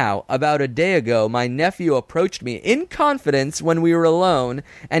 Now, about a day ago, my nephew approached me in confidence when we were alone,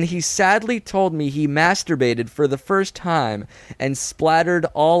 and he sadly told me he masturbated for the first time and splattered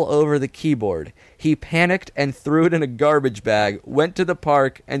all over the keyboard. He panicked and threw it in a garbage bag, went to the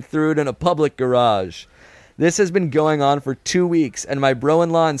park, and threw it in a public garage. This has been going on for 2 weeks, and my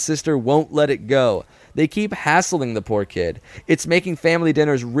bro-in-law and sister won't let it go. They keep hassling the poor kid. It's making family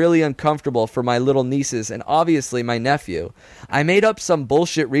dinners really uncomfortable for my little nieces and obviously my nephew. I made up some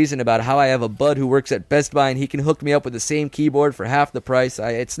bullshit reason about how I have a bud who works at Best Buy and he can hook me up with the same keyboard for half the price.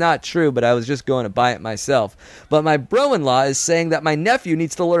 It's not true, but I was just going to buy it myself. But my bro-in-law is saying that my nephew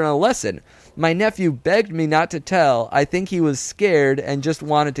needs to learn a lesson. My nephew begged me not to tell. I think he was scared and just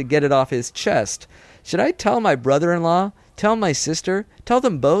wanted to get it off his chest. Should I tell my brother-in-law? Tell my sister? Tell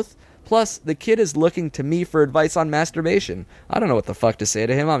them both? Plus, the kid is looking to me for advice on masturbation. I don't know what the fuck to say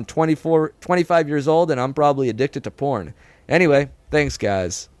to him. I'm 25 years old, and I'm probably addicted to porn. Anyway, thanks,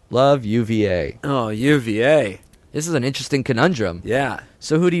 guys. Love, UVA. Oh, UVA. This is an interesting conundrum. Yeah.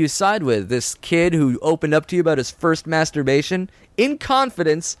 So who do you side with? This kid who opened up to you about his first masturbation in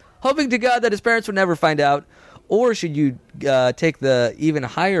confidence, hoping to God that his parents would never find out? Or should you take the even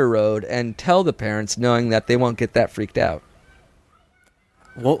higher road and tell the parents knowing that they won't get that freaked out?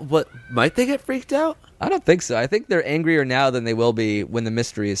 What might they get freaked out? I don't think so. I think they're angrier now than they will be when the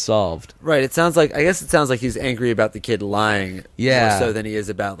mystery is solved. Right. It sounds like he's angry about the kid lying Yeah. more so than he is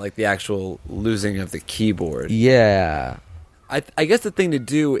about like the actual losing of the keyboard. Yeah. I guess the thing to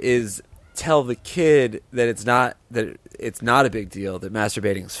do is tell the kid that it's not a big deal, that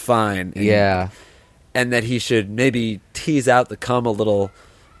masturbating's fine. And that he should maybe tease out the cum a little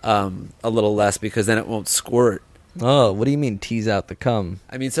less, because then it won't squirt. Oh, what do you mean tease out the cum?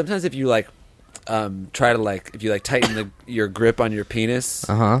 I mean, sometimes if you like try to like if you like tighten your grip on your penis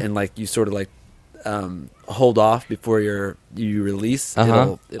and like you sort of like hold off before you release,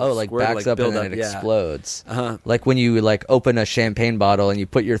 it'll like squirt, backs up build and then it yeah. explodes. Like when you like open a champagne bottle and you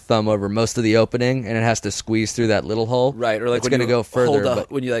put your thumb over most of the opening and it has to squeeze through that little hole. Right, or like it's when going to go further.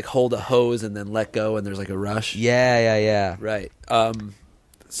 But when you like hold a hose and then let go and there's like a rush. Yeah. Right.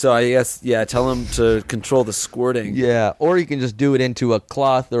 So I guess tell him to control the squirting. Yeah, or you can just do it into a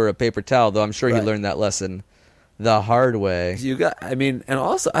cloth or a paper towel. Though I'm sure he Right. learned that lesson the hard way. And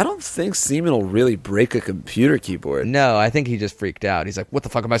also I don't think semen will really break a computer keyboard. No, I think he just freaked out. He's like, "What the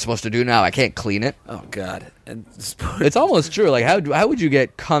fuck am I supposed to do now? I can't clean it." Oh God! And It's almost true. Like, how would you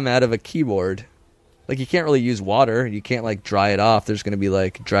get cum out of a keyboard? Like, you can't really use water. You can't like dry it off. There's going to be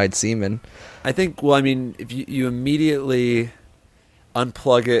like dried semen. I think. Well, I mean, if you immediately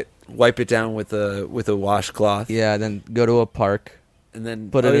unplug it, wipe it down with a washcloth, Yeah, then go to a park. and then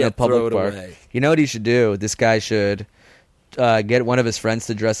Put it in a throw public it park. away. You know what he should do? This guy should get one of his friends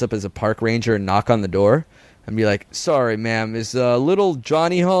to dress up as a park ranger and knock on the door and be like, "Sorry, ma'am, is little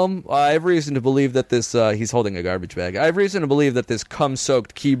Johnny home? I have reason to believe that this..." he's holding a garbage bag. "I have reason to believe that this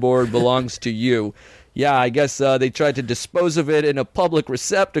cum-soaked keyboard belongs to you. Yeah, I guess they tried to dispose of it in a public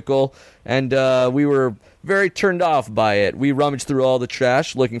receptacle, and we were very turned off by it. We rummaged through all the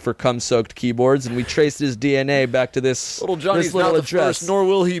trash looking for cum-soaked keyboards, and we traced his DNA back to this Little Johnny's this little not the address. first, nor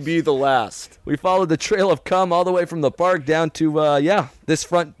will he be the last." We followed the trail of cum all the way from the park down to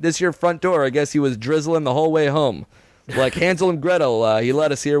this here front door. I guess he was drizzling the whole way home, like Hansel and Gretel. He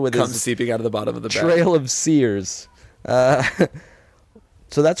led us here with Come his seeping out of the bottom of the bag. trail of Sears.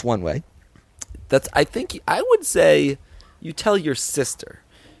 So that's one way. I think I would say you tell your sister.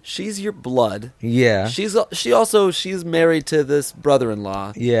 She's your blood. Yeah. She's married to this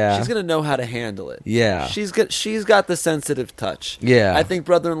brother-in-law. Yeah. She's gonna know how to handle it. Yeah. She's got the sensitive touch. Yeah. I think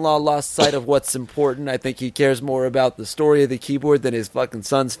brother-in-law lost sight of what's important. I think he cares more about the story of the keyboard than his fucking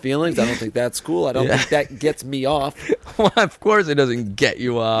son's feelings. I don't think that's cool. I don't think that gets me off. Well, of course it doesn't get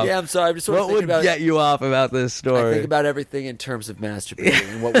you off. Yeah, I'm sorry. I'm just sort of What thinking would about get you off about this I story? think about everything in terms of masturbating,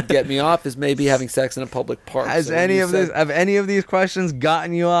 and what would get me off is maybe having sex in a public park. Have So any you of these questions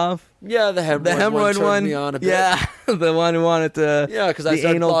gotten you off? Yeah, the hemorrhoid one, turned me on a bit. yeah, the one who wanted to, Yeah, because I the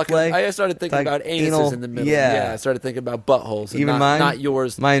started anal play. I started thinking Like about anuses anal- in the middle. yeah. I started thinking about buttholes. And Even mine? not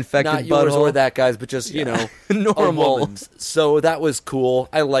yours, My infected not yours butthole? or that guy's, but just a Normal. woman's. So that was cool.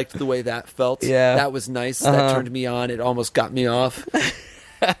 I liked the way that felt. Yeah. that was nice. That turned me on. It almost got me off.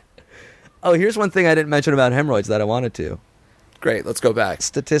 Oh, here's one thing I didn't mention about hemorrhoids that I wanted to. Great, let's go back.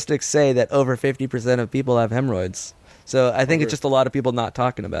 Statistics say that over 50% of people have hemorrhoids. So I think it's just a lot of people not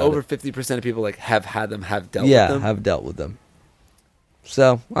talking about Over it. 50% of people have had them, have dealt with Yeah, them. have dealt with them.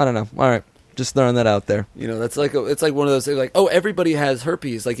 So I don't know. All right, just throwing that out there. That's like it's like one of those things. Like, oh, everybody has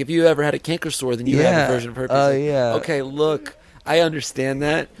herpes. Like, if you ever had a canker sore, then you have Yeah. a version of herpes. Oh, Like, yeah. Okay, look, I understand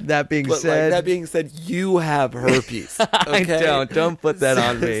that. That being But said, that being said, you have herpes. I Okay? don't put that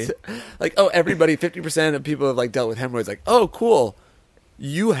on me. Like, oh, everybody, 50% of people have like dealt with hemorrhoids. Like, oh, cool,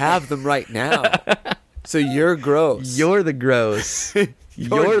 you have them right now. So you're gross. You're the gross.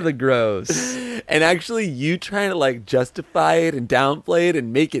 You're the gross. And actually, you trying to like justify it and downplay it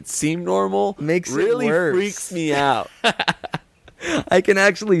and make it seem normal Makes it really worse. freaks me out. I can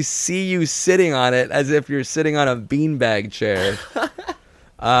actually see you sitting on it as if you're sitting on a beanbag chair.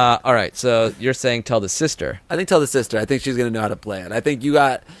 All right, so you're saying tell the sister. I think tell the sister. I think she's going to know how to play it. I think you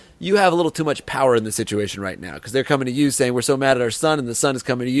have a little too much power in the situation right now because they're coming to you saying we're so mad at our son, and the son is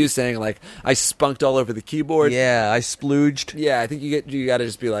coming to you saying like I spunked all over the keyboard. Yeah, I splooged. Yeah, I think you got to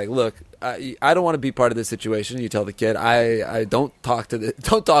just be like, look, I don't want to be part of this situation. You tell the kid, I don't talk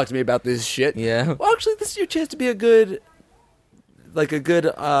to me about this shit. Yeah. Well, actually, this is your chance to be a good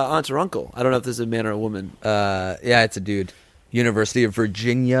aunt or uncle. I don't know if this is a man or a woman. Yeah, it's a dude. University of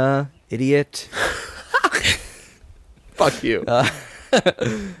Virginia, idiot. Fuck you.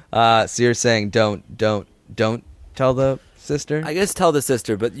 So you're saying don't tell the sister? I guess tell the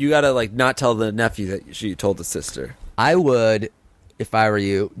sister, but you gotta like not tell the nephew that she told the sister. I would, if I were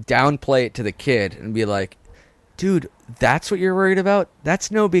you, downplay it to the kid and be like, dude, that's what you're worried about?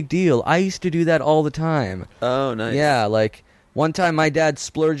 That's no big deal. I used to do that all the time. Oh, nice. Yeah, like one time my dad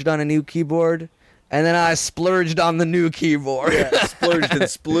splurged on a new keyboard, and then I splurged on the new keyboard. Yeah, splurged and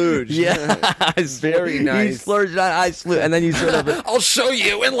splooged. Yeah, Very nice. He splurged on, I splurged, and then you sort of, I'll show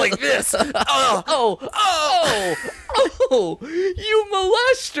you in like this. oh, you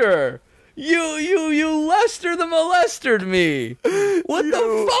molester. You Lester the molestered me. What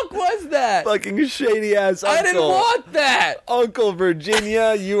the fuck was that? Fucking shady ass uncle. I didn't want that. Uncle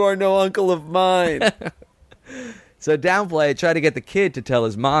Virginia, you are no uncle of mine. So downplay it, try to get the kid to tell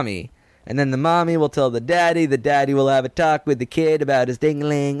his mommy. And then the mommy will tell the daddy will have a talk with the kid about his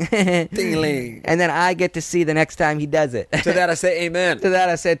ding-a-ling. Ding-a-ling. And then I get to see the next time he does it. To that I say amen. To that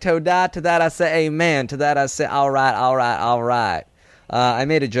I say todah, to that I say amen. To that I say all right. I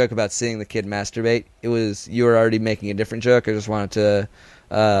made a joke about seeing the kid masturbate. You were already making a different joke. I just wanted to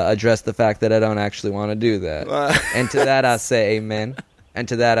address the fact that I don't actually want to do that. And to that I say amen. And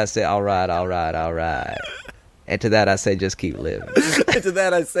to that I say all right. And to that I say just keep living. And to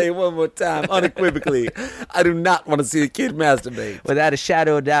that I say one more time, unequivocally, I do not want to see a kid masturbate. Without a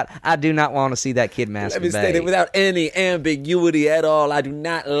shadow of doubt, I do not want to see that kid masturbate. Let me state it without any ambiguity at all. I do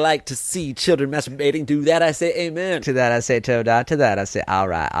not like to see children masturbating. To that I say amen. To that I say todah. To that I say all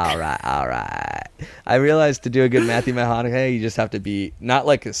right. I realized to do a good Matthew McConaughey, you just have to be not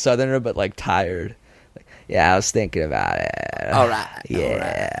like a southerner, but like tired. Like, yeah, I was thinking about it. All right.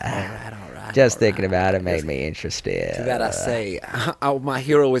 Yeah. All right. Just thinking about it made me interested. To that I say, my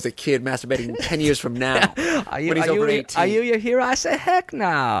hero is a kid masturbating 10 years from now. When he's over 18. Are you your hero? I say, heck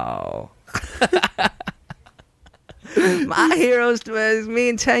no. My hero's is me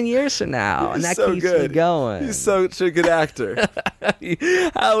in 10 years from now, and that so keeps good. me going. He's such a good actor.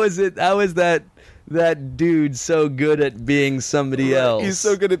 How is that dude so good at being somebody else? He's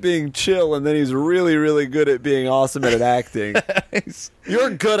so good at being chill, and then he's really, really good at being awesome at acting. You're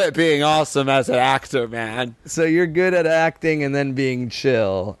good at being awesome as an actor, man. So you're good at acting and then being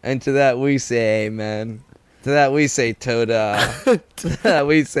chill. And to that we say amen. To that we say todah. To that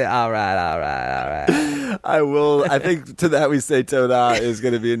we say all right. I think to that we say todah is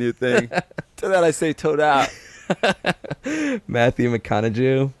going to be a new thing. To that I say todah. Matthew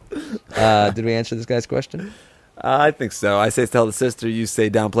McConaughey. Did we answer this guy's question? I think so. I say tell the sister, you say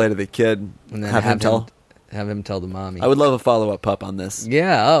downplay to the kid. And then have him tell. Have him tell the mommy. I would love a follow-up pup on this.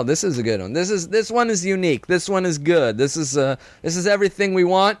 Yeah, oh, this is a good one. This one is unique. This one is good. This is everything we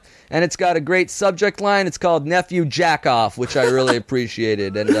want, and it's got a great subject line. It's called Nephew Jack Off, which I really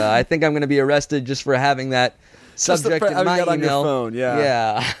appreciated, and I think I'm going to be arrested just for having that subject in my email. On your phone,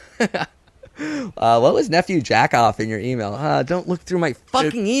 yeah. What was Nephew Jack Off in your email? Don't look through my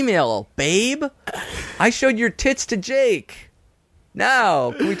fucking email, babe. I showed your tits to Jake.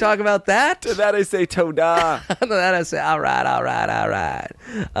 Now, can we talk about that? To that I say todah. To that I say all right.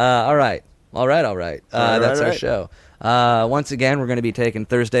 That's our show. Once again, we're going to be taking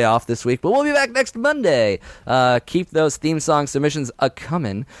Thursday off this week, but we'll be back next Monday. Keep those theme song submissions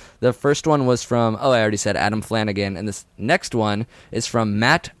a-coming. The first one was from, I already said Adam Flanagan, and this next one is from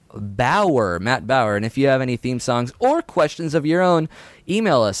Matt Bauer. And if you have any theme songs or questions of your own,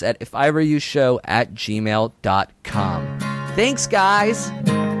 email us at ifiwereyoushow@gmail.com. Thanks, guys. If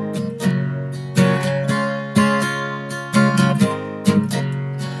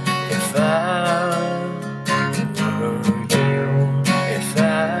I were you, if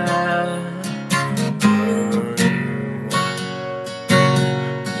I were you,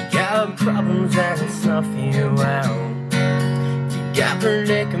 you got problems that'll snuff you out. You got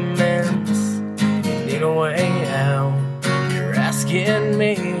predicaments, you need a way out. You're asking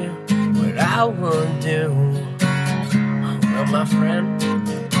me what I would do. Well, my friend,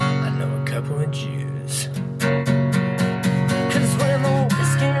 I know a couple of Jews. 'Cause when the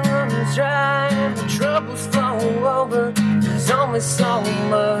whiskey runs dry and the troubles flow over, there's only so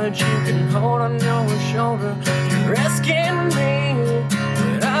much you can hold on your shoulder. You're asking me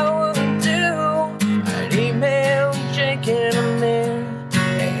what I would do. I'd email Jake in a minute.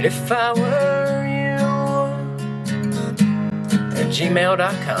 And if I were you, at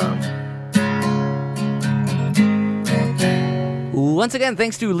gmail.com. Once again,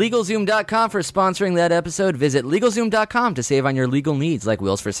 thanks to LegalZoom.com for sponsoring that episode. Visit LegalZoom.com to save on your legal needs, like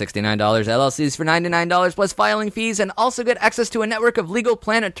wills for $69, LLCs for $99, plus filing fees, and also get access to a network of legal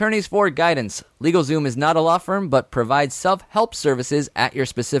plan attorneys for guidance. LegalZoom is not a law firm, but provides self-help services at your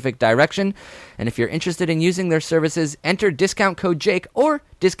specific direction. And if you're interested in using their services, enter discount code Jake or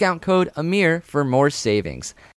discount code Amir for more savings.